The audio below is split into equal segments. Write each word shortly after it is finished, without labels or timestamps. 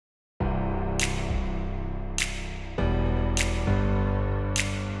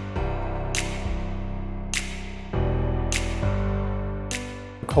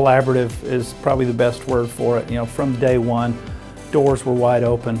collaborative is probably the best word for it. From day one, doors were wide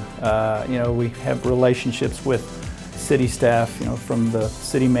open. We have relationships with city staff, from the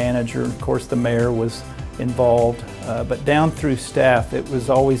city manager, of course the mayor was involved, but down through staff, it was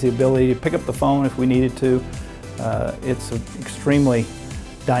always the ability to pick up the phone if we needed to. It's an extremely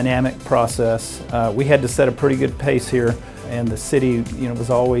dynamic process. We had to set a pretty good pace here, and the city, was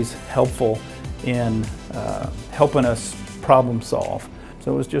always helpful in helping us problem solve.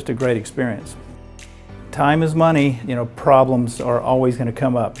 So it was just a great experience. Time is money. Problems are always going to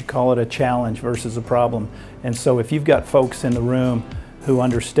come up. You call it a challenge versus a problem. And so if you've got folks in the room who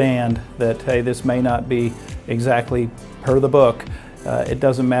understand that, hey, this may not be exactly per the book, it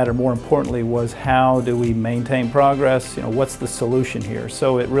doesn't matter. More importantly was, how do we maintain progress? What's the solution here?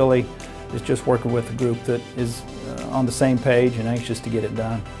 So it really is just working with a group that is on the same page and anxious to get it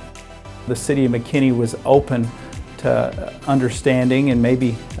done. The city of McKinney was open to understanding and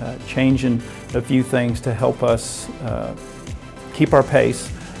maybe changing a few things to help us keep our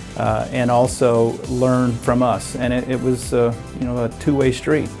pace and also learn from us. And it was a two-way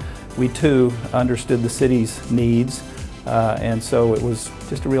street. We too understood the city's needs, and so it was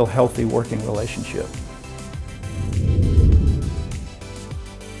just a real healthy working relationship.